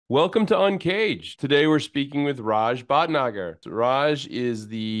Welcome to Uncaged. Today we're speaking with Raj Bhatnagar. Raj is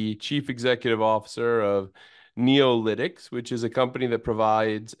the Chief Executive Officer of Neolytix, which is a company that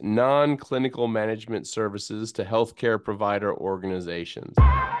provides non-clinical management services to healthcare provider organizations.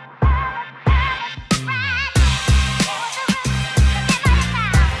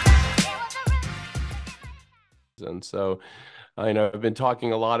 And so I know I've been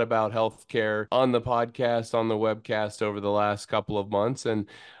talking a lot about healthcare on the podcast, on the webcast over the last couple of months, and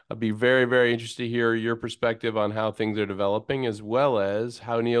I'd be very, very interested to hear your perspective on how things are developing as well as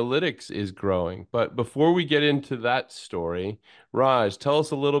how Neolytics is growing. But before we get into that story, Raj, tell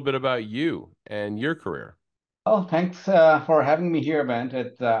us a little bit about you and your career. Oh, thanks for having me here, Ben.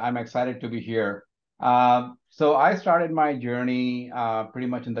 I'm excited to be here. So I started my journey pretty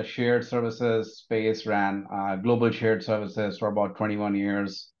much in the shared services space, ran global shared services for about 21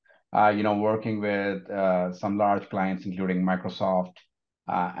 years, working with some large clients, including Microsoft,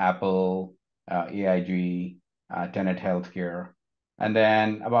 Apple, AIG, Tenet Healthcare. And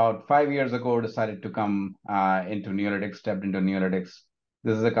then about 5 years ago, decided to come into Neolytics, stepped into Neolytics.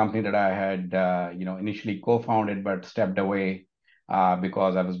 This is a company that I had, initially co-founded, but stepped away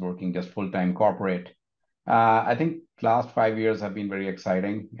because I was working just full-time corporate. I think last 5 years have been very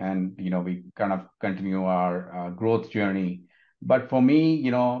exciting, and we kind of continue our growth journey. But for me,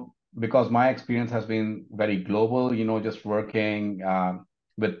 because my experience has been very global, just working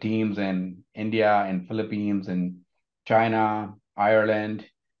with teams in India and Philippines and China, Ireland,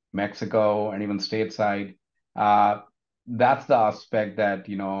 Mexico, and even stateside. Uh, that's the aspect that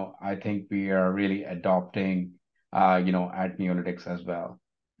I think we are really adopting at Neolytics as well,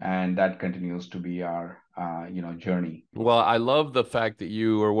 and that continues to be our journey. Well, I love the fact that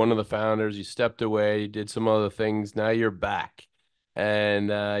you were one of the founders. You stepped away, did some other things. Now you're back. And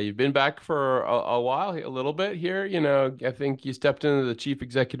you've been back for a while, a little bit here. I think you stepped into the chief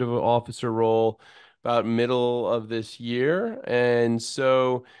executive officer role about middle of this year. And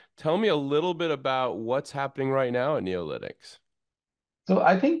so tell me a little bit about what's happening right now at Neolytics. So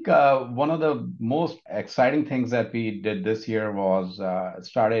I think one of the most exciting things that we did this year was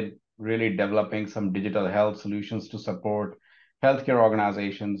started really developing some digital health solutions to support healthcare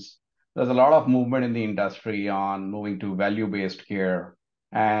organizations. There's a lot of movement in the industry on moving to value-based care,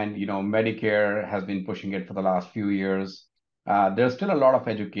 and Medicare has been pushing it for the last few years. There's still a lot of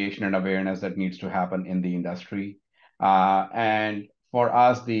education and awareness that needs to happen in the industry, and for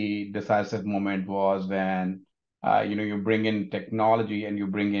us, the decisive moment was when you bring in technology and you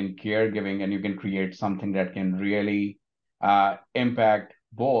bring in caregiving, and you can create something that can really impact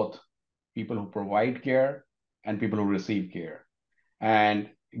both people who provide care and people who receive care. And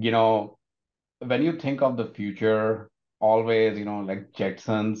when you think of the future, always like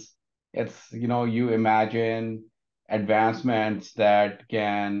Jetsons, it's you imagine advancements that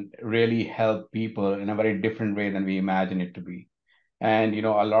can really help people in a very different way than we imagine it to be. And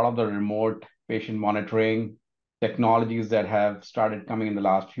a lot of the remote patient monitoring technologies that have started coming in the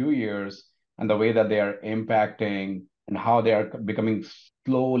last few years, and the way that they are impacting and how they are becoming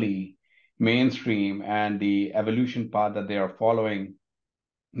slowly mainstream, and the evolution path that they are following,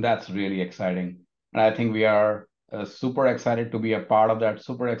 that's really exciting. And I think we are super excited to be a part of that,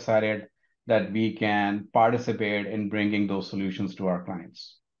 super excited that we can participate in bringing those solutions to our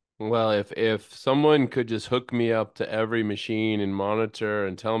clients. Well, if someone could just hook me up to every machine and monitor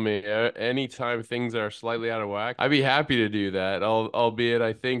and tell me anytime things are slightly out of whack, I'd be happy to do that. Albeit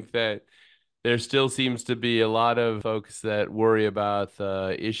I think that there still seems to be a lot of folks that worry about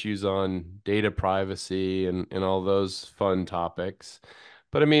issues on data privacy and all those fun topics.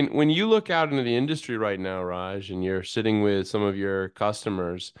 But I mean, when you look out into the industry right now, Raj, and you're sitting with some of your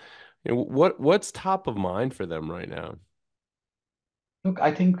customers, what's top of mind for them right now? Look,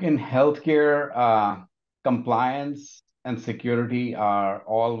 I think in healthcare, compliance and security are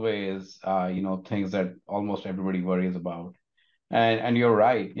always, things that almost everybody worries about. And you're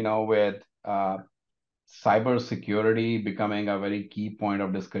right, with cybersecurity becoming a very key point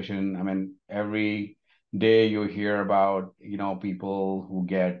of discussion. I mean, every day you hear about, people who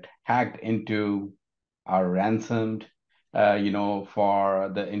get hacked into, are ransomed,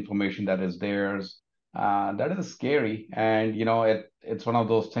 for the information that is theirs. That is scary, and it's one of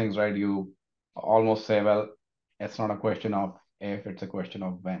those things, right? You almost say, well, it's not a question of if, it's a question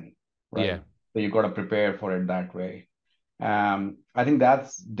of when, right? Yeah. So you got to prepare for it that way. I think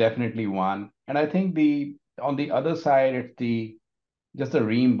that's definitely one. And I think the on the other side, it's the just the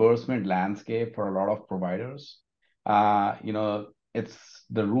reimbursement landscape for a lot of providers. It's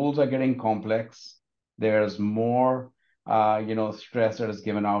the rules are getting complex. There's more, stress that is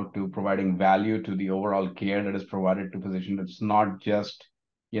given out to providing value to the overall care that is provided to physicians. It's not just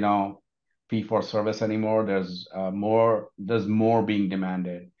you know, fee for service anymore. There's more being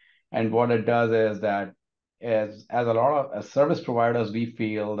demanded. And what it does is that as a lot of as service providers, we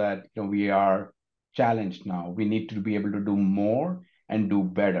feel that we are challenged now. We need to be able to do more and do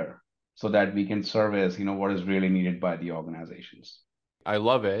better so that we can service, what is really needed by the organizations. I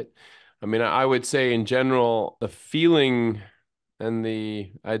love it. I mean, I would say in general, the feeling and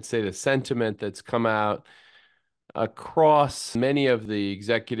I'd say the sentiment that's come out across many of the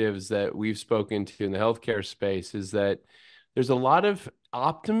executives that we've spoken to in the healthcare space is that there's a lot of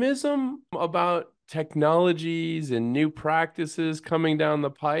optimism about technologies and new practices coming down the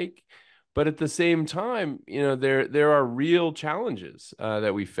pike. But at the same time, there are real challenges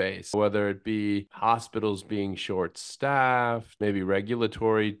that we face, whether it be hospitals being short-staffed, maybe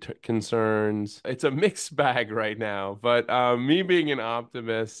regulatory concerns. It's a mixed bag right now. But me being an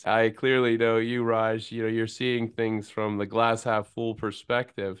optimist, I clearly know you, Raj. You're seeing things from the glass half full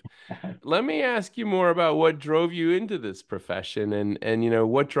perspective. Let me ask you more about what drove you into this profession and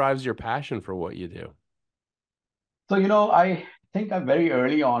what drives your passion for what you do. So, I think very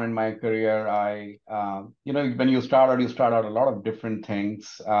early on in my career, when you start out a lot of different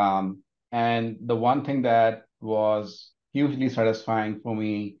things. And the one thing that was hugely satisfying for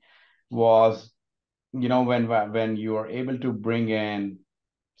me was, when you are able to bring in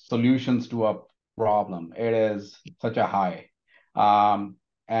solutions to a problem. It is such a high. Um,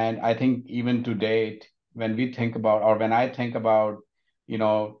 and I think even to date, when I think about,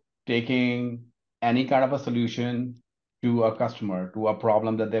 taking any kind of a solution to a customer, to a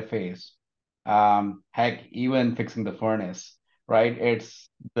problem that they face, heck, even fixing the furnace, right? It's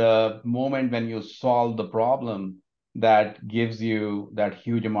the moment when you solve the problem that gives you that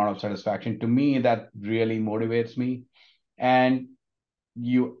huge amount of satisfaction. To me, that really motivates me. And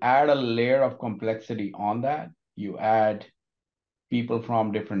you add a layer of complexity on that. You add people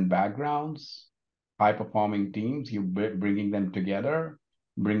from different backgrounds, high performing teams, bringing them together,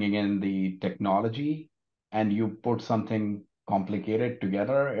 bringing in the technology, and you put something complicated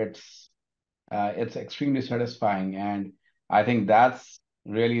together. It's extremely satisfying, and I think that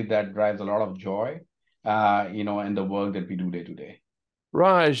drives a lot of joy, in the work that we do day to day.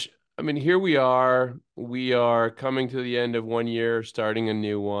 Raj, I mean, here we are. We are coming to the end of one year, starting a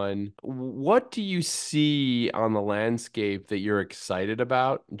new one. What do you see on the landscape that you're excited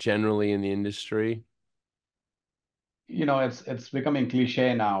about generally in the industry? It's becoming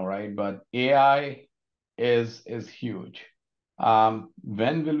cliche now, right? But AI is huge.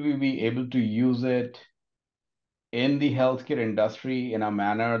 When will we be able to use it in the healthcare industry in a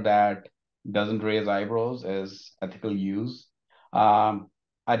manner that doesn't raise eyebrows as ethical use? Um,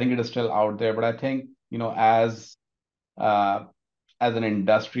 I think it is still out there, but I think, uh, as an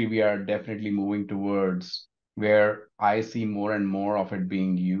industry, we are definitely moving towards where I see more and more of it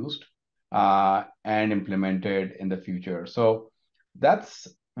being used and implemented in the future. So that's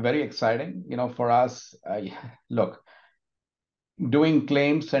very exciting, for us. Look, doing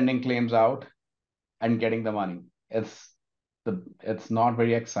claims, sending claims out, and getting the money. It's not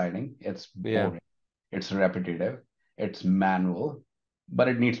very exciting. It's Yeah, boring. It's repetitive. It's manual, but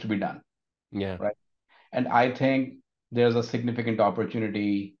it needs to be done, yeah. right? And I think there's a significant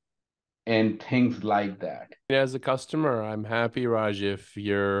opportunity in things like that. As a customer, I'm happy, Raj, if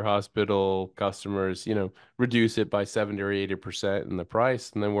your hospital customers, reduce it by 70 or 80% in the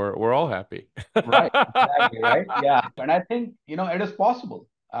price, and then we're all happy. Right, exactly, right? Yeah. And I think, it is possible.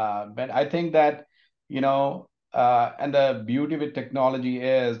 But I think that, and the beauty with technology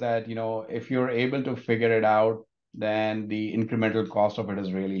is that, if you're able to figure it out, then the incremental cost of it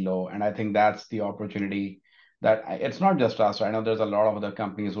is really low. And I think that's the opportunity it's not just us. I know there's a lot of other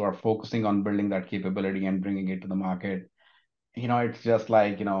companies who are focusing on building that capability and bringing it to the market. It's just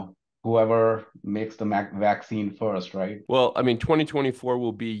like, whoever makes the vaccine first, right? Well, I mean, 2024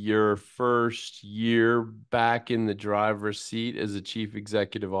 will be your first year back in the driver's seat as a chief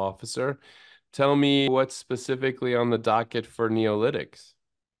executive officer. Tell me what's specifically on the docket for Neolytix.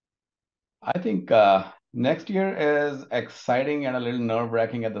 I think next year is exciting and a little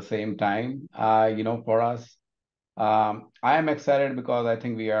nerve-wracking at the same time. For us, I am excited because I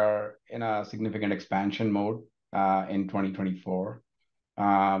think we are in a significant expansion mode in 2024.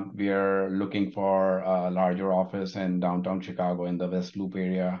 We are looking for a larger office in downtown Chicago in the West Loop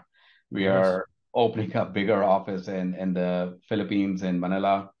area. We Nice. are opening a bigger office in the Philippines in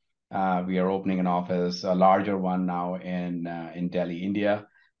Manila. We are opening an office, a larger one now in Delhi, India.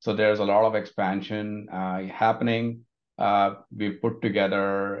 So there's a lot of expansion happening. We've put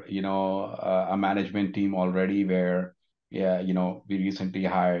together, a management team already where Yeah, we recently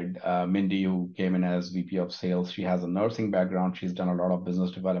hired Mindy, who came in as VP of Sales. She has a nursing background. She's done a lot of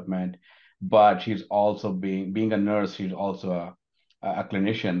business development, but she's also being a nurse, she's also a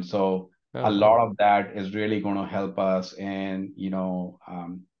clinician. So a Oh, lot wow. of that is really going to help us in,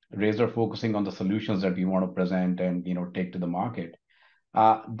 razor focusing on the solutions that we want to present and, take to the market.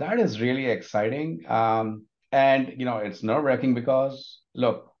 That is really exciting. And it's nerve-wracking because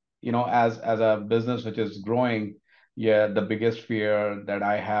look, as a business which is growing, yeah, the biggest fear that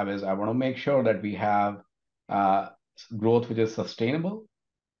I have is I want to make sure that we have uh, growth which is sustainable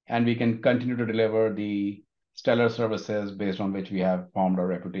and we can continue to deliver the stellar services based on which we have formed our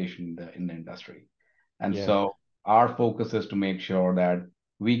reputation in the industry. And Yeah. so our focus is to make sure that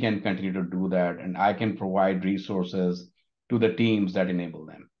we can continue to do that, and I can provide resources to the teams that enable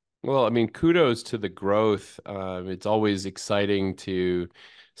them. Well, I mean, kudos to the growth. It's always exciting to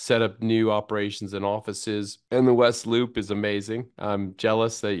set up new operations and offices, and the West Loop is amazing. I'm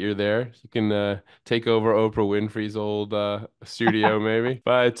jealous that you're there. You can take over Oprah Winfrey's old studio, maybe.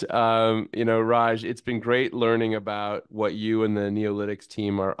 But Raj, it's been great learning about what you and the Neolytics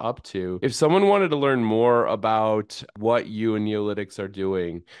team are up to. If someone wanted to learn more about what you and Neolytics are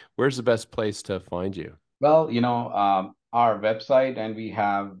doing, where's the best place to find you? Well, our website, and we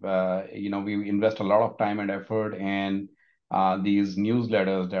invest a lot of time and effort in these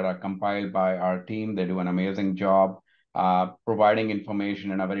newsletters that are compiled by our team. They do an amazing job providing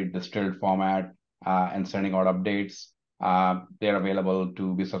information in a very distilled format and sending out updates. They're available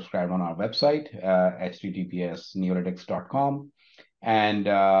to be subscribed on our website, https://neolytics.com. And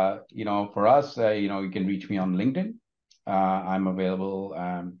for us, you can reach me on LinkedIn. I'm available.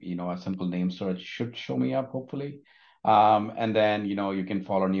 A simple name search should show me up, hopefully. And then, you can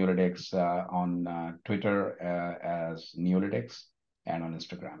follow Neolytics on Twitter as Neolytics and on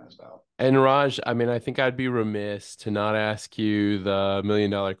Instagram as well. And Raj, I mean, I think I'd be remiss to not ask you the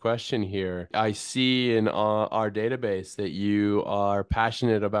million-dollar question here. I see in our database that you are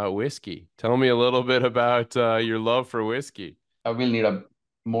passionate about whiskey. Tell me a little bit about your love for whiskey. We'll need a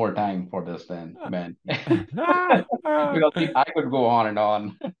more time for this then, Ben, because I could go on and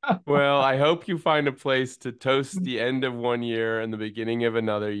on. Well, I hope you find a place to toast the end of one year and the beginning of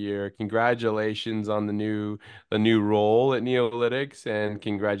another year. Congratulations on the new role at Neolytics, and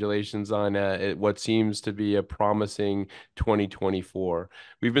congratulations on what seems to be a promising 2024.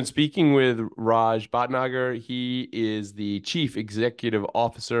 We've been speaking with Raj Bhatnagar. He is the Chief Executive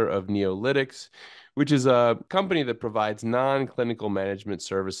Officer of Neolytics, which is a company that provides non-clinical management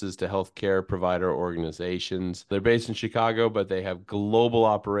services to healthcare provider organizations. They're based in Chicago, but they have global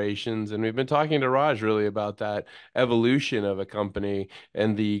operations. And we've been talking to Raj really about that evolution of a company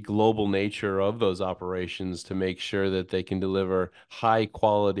and the global nature of those operations to make sure that they can deliver high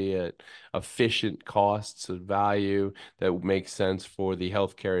quality at efficient costs of value that makes sense for the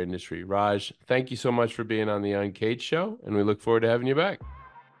healthcare industry. Raj, thank you so much for being on the Uncaged Show, and we look forward to having you back.